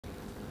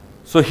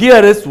So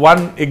here is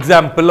one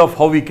example of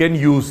how we can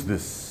use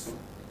this,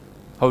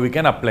 how we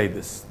can apply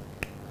this.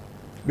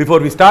 Before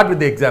we start with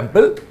the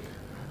example,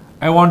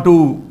 I want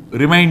to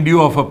remind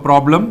you of a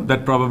problem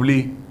that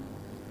probably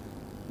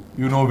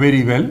you know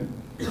very well.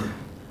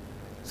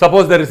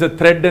 Suppose there is a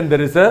thread and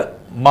there is a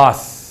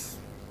mass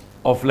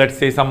of, let's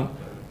say, some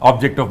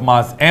object of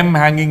mass m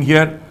hanging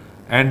here,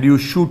 and you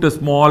shoot a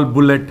small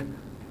bullet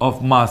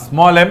of mass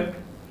small m.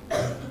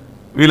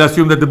 We'll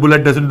assume that the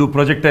bullet doesn't do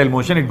projectile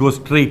motion, it goes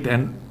straight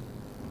and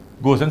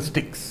goes and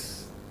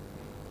sticks.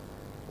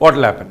 What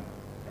will happen?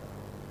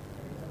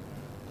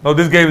 Now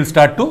this guy will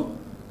start to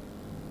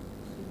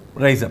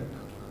rise up,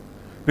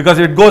 because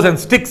if it goes and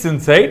sticks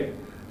inside,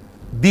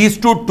 these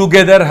two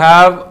together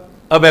have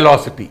a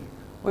velocity.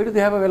 Why do they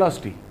have a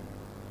velocity?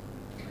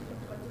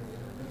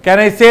 Can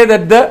I say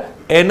that the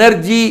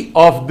energy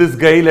of this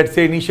guy, let's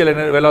say initial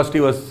velocity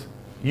was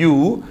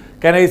u,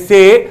 can I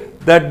say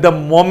that the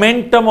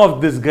momentum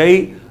of this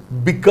guy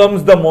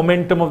becomes the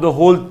momentum of the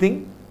whole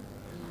thing?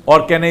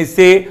 Or can I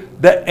say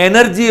the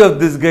energy of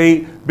this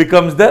guy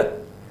becomes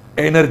the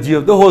energy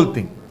of the whole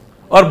thing?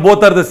 Or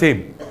both are the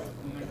same?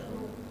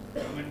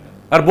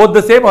 Are both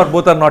the same or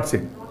both are not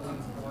same?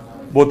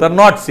 Both are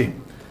not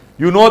same.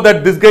 You know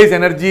that this guy's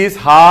energy is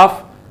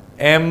half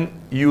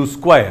mu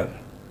square.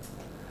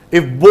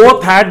 If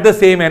both had the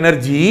same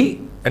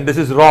energy, and this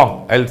is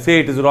wrong, I'll say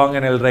it is wrong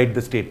and I'll write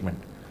the statement.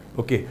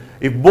 Okay.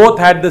 If both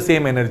had the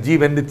same energy,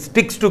 when it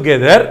sticks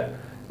together,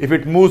 if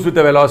it moves with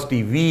a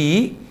velocity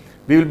v,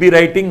 we will be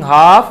writing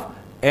half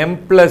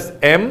m plus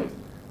m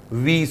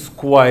v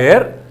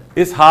square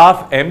is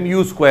half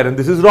mu square, and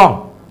this is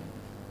wrong.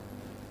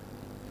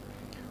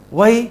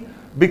 Why?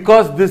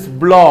 Because this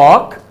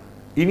block,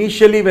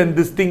 initially when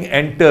this thing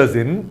enters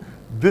in,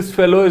 this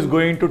fellow is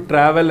going to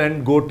travel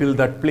and go till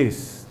that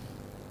place.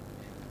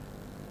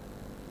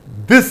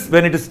 This,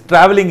 when it is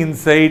traveling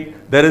inside,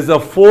 there is a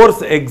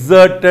force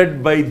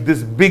exerted by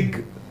this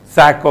big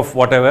sack of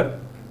whatever,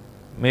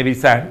 maybe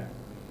sand,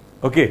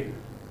 okay,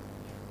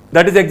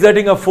 that is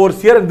exerting a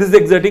force here, and this is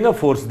exerting a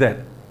force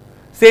there.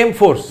 Same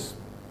force,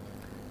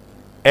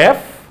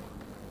 F,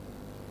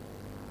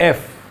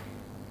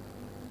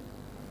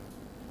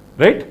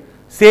 right?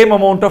 Same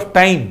amount of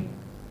time.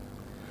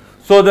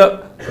 So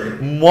the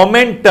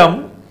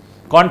momentum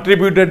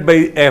contributed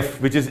by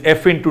F, which is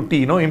F into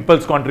T,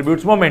 impulse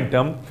contributes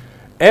momentum,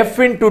 F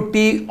into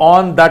T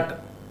on that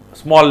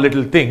small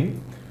little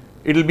thing,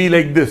 it will be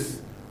like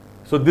this.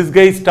 So this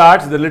guy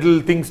starts, the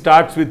little thing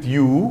starts with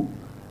U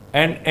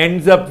and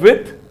ends up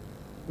with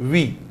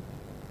V.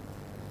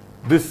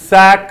 This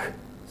sack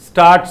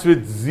starts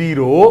with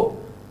 0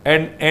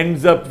 and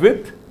ends up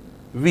with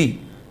V.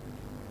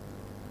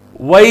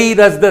 Why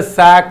does the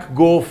sack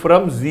go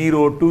from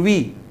 0 to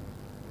V?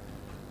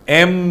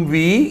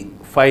 mv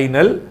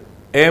final,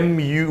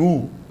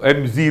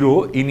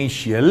 m0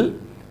 initial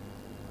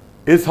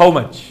is how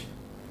much?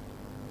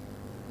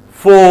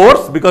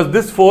 Force, because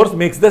this force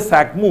makes the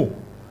sack move,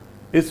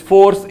 is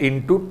force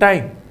into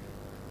time.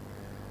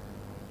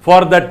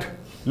 For that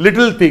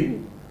little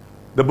thing,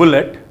 the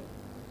bullet,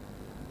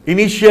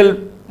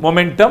 initial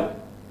momentum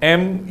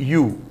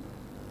mu,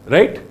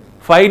 right?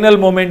 Final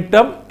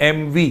momentum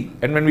mv,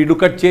 and when we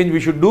look at change, we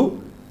should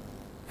do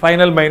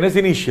final minus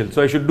initial.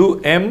 So I should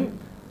do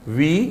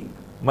mv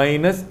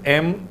minus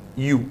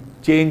mu,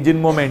 change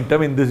in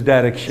momentum in this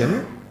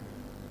direction,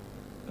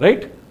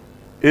 right,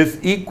 is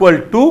equal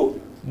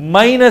to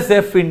minus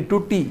f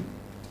into t.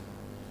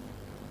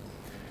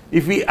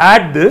 If we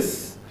add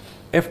this,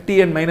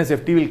 ft and minus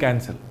ft will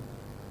cancel.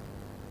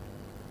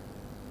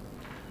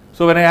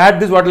 So when I add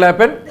this, what will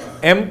happen?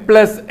 M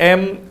plus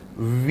m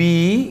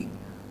v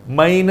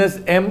minus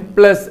m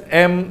plus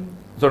m,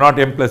 so not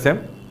m plus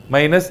m,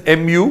 minus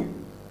mu,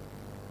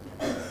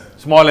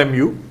 small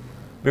mu,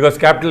 because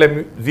capital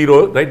M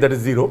 0, right, that is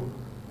 0.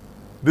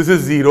 This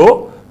is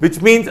 0,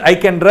 which means I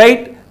can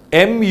write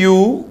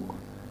mu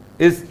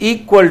is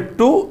equal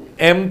to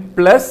m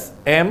plus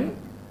m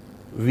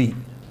v,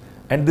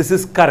 and this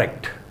is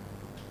correct.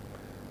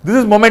 This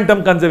is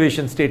momentum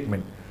conservation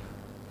statement.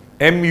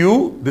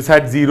 Mu, this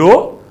had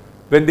 0,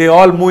 when they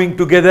all moving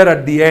together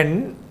at the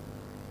end,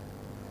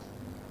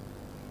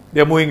 they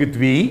are moving with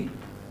v.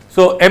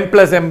 So m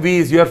plus mv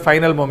is your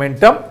final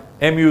momentum,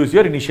 mu is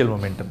your initial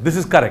momentum. This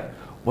is correct.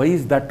 Why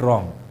is that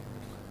wrong?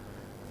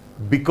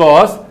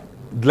 Because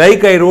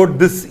like I wrote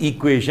this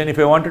equation, if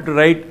I wanted to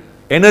write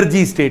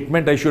energy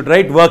statement, I should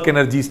write work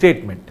energy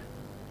statement.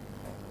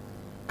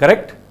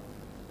 Correct?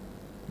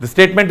 The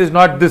statement is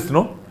not this,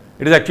 no?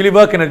 It is actually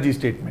work energy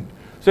statement.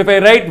 So if I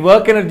write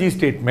work energy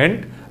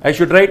statement, I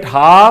should write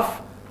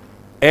half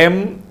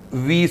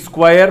mv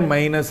square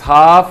minus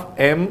half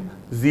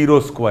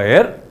m0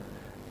 square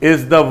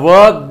is the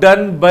work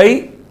done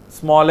by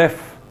small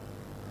f.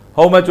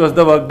 How much was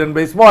the work done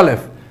by small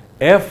f?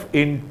 F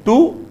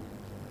into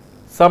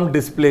some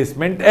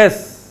displacement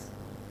s.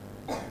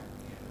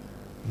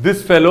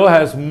 This fellow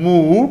has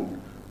moved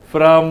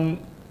from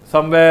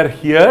somewhere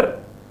here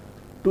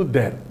to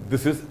there.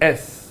 This is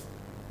s.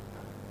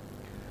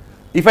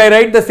 If I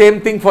write the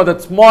same thing for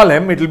that small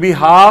m, it will be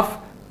half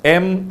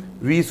m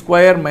v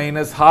square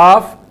minus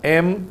half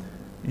m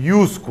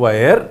u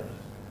square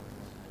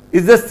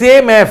is the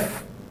same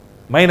f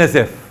minus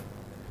f,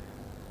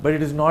 but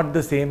it is not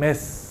the same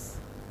s.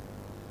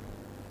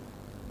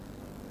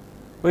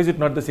 Why is it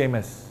not the same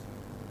s?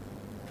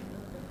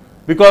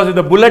 Because if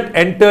the bullet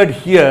entered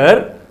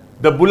here,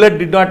 the bullet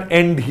did not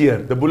end here.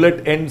 The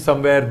bullet ends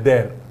somewhere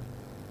there.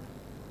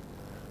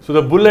 So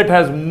the bullet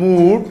has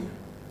moved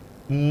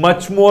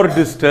much more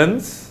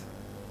distance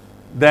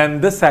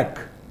than the sack.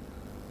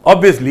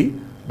 Obviously,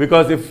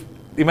 because if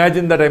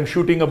imagine that I am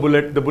shooting a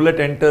bullet, the bullet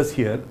enters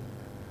here.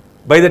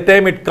 By the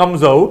time it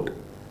comes out,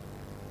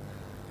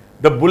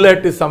 the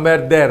bullet is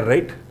somewhere there,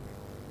 right?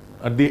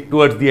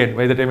 Towards the end,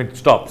 by the time it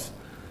stops.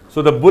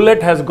 So the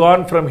bullet has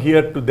gone from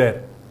here to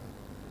there.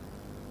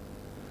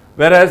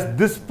 Whereas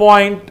this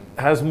point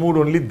has moved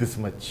only this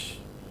much.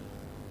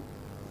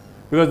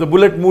 Because the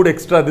bullet moved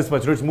extra this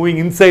much. So it's moving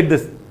inside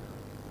this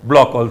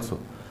block also.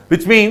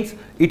 Which means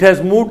it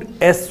has moved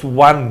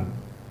S1,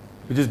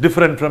 which is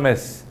different from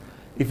S.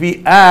 If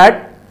we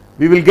add,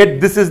 we will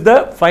get this is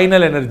the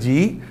final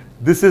energy,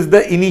 this is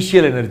the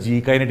initial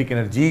energy, kinetic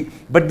energy,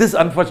 but this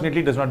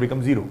unfortunately does not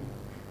become 0.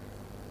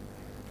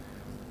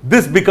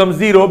 This becomes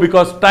 0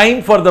 because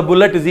time for the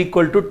bullet is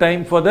equal to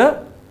time for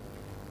the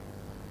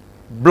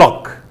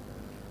block.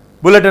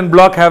 Bullet and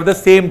block have the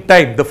same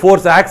time. The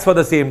force acts for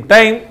the same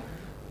time,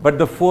 but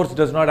the force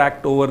does not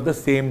act over the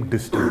same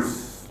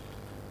distance.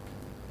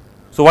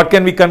 So what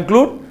can we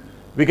conclude?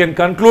 We can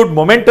conclude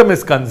momentum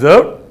is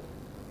conserved,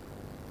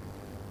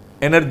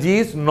 energy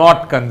is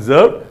not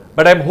conserved,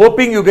 but I am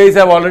hoping you guys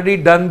have already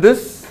done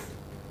this,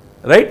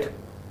 right?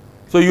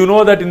 So you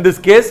know that in this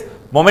case,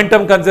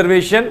 momentum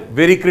conservation,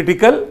 very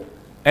critical,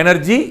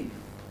 energy,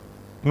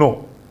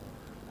 no.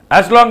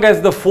 As long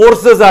as the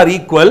forces are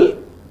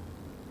equal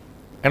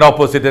and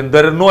opposite and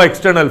there are no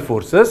external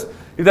forces,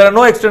 if there are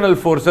no external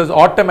forces,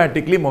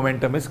 automatically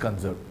momentum is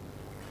conserved.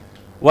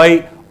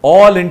 Why?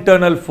 All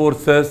internal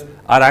forces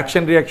are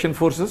action-reaction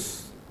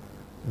forces.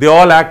 They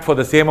all act for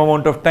the same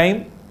amount of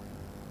time.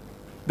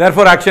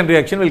 Therefore,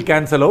 action-reaction will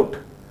cancel out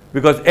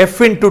because F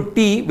into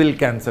T will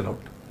cancel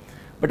out.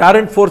 But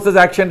aren't forces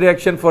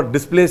action-reaction for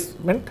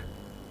displacement,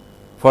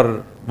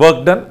 for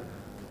work done?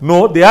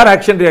 No, they are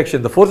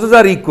action-reaction. The forces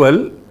are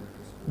equal,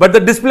 but the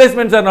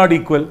displacements are not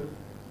equal.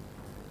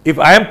 If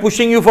I am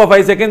pushing you for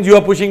 5 seconds, you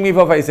are pushing me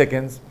for 5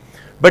 seconds.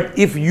 But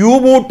if you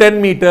move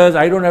 10 meters,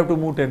 I don't have to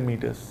move 10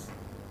 meters.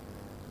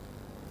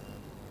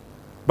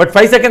 But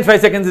 5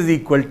 seconds is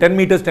equal. 10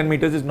 meters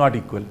is not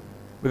equal.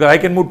 Because I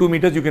can move 2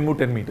 meters, you can move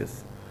 10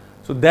 meters.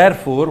 So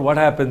therefore, what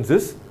happens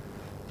is,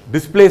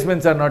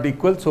 displacements are not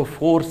equal. So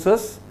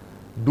forces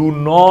do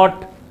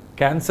not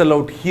cancel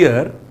out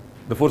here.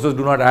 The forces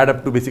do not add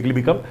up to basically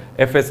become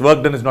Fs,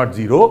 work done is not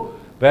 0.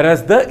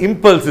 Whereas the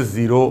impulse is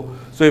 0.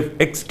 So if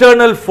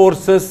external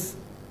forces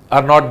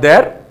are not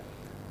there,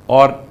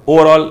 or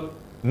overall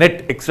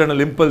net external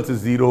impulse is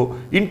 0,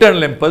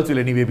 internal impulse will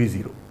anyway be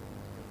 0.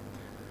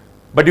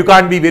 But you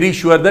can't be very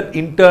sure that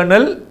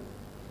internal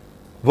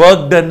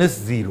work done is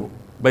 0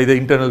 by the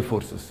internal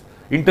forces.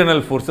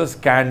 Internal forces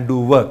can do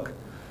work.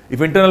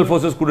 If internal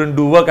forces couldn't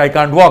do work, I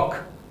can't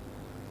walk.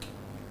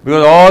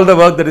 Because all the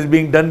work that is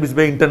being done is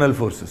by internal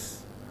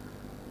forces.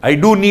 I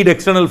do need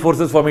external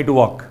forces for me to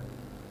walk.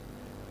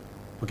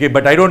 Okay,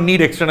 but I don't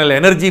need external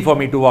energy for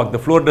me to walk. The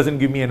floor doesn't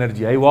give me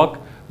energy. I walk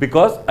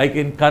because I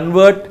can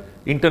convert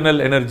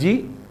internal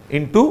energy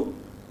into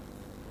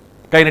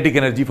kinetic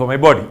energy for my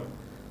body.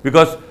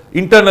 Because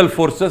internal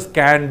forces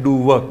can do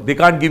work. They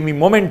can't give me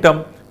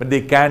momentum, but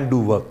they can do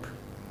work.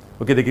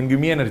 Okay, they can give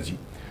me energy.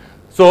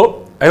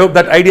 So I hope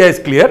that idea is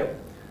clear.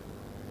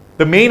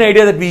 The main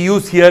idea that we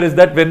use here is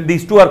that when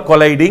these two are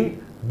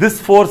colliding,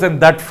 this force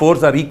and that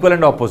force are equal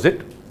and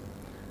opposite.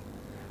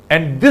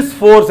 And this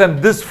force and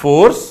this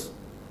force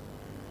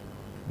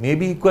may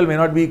be equal, may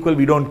not be equal,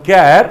 we don't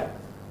care.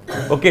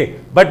 Okay,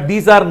 but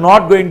these are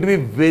not going to be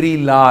very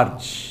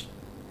large.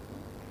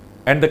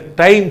 And the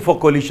time for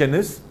collision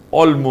is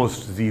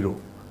almost 0.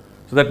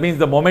 So that means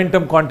the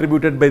momentum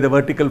contributed by the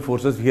vertical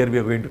forces here we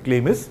are going to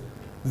claim is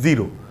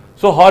 0.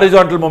 So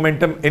horizontal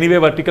momentum, anyway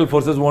vertical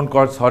forces won't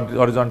cause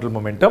horizontal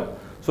momentum.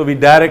 So we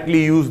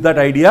directly use that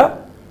idea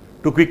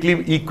to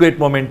quickly equate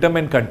momentum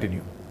and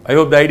continue. I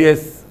hope the idea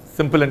is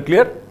simple and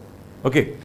clear. Okay.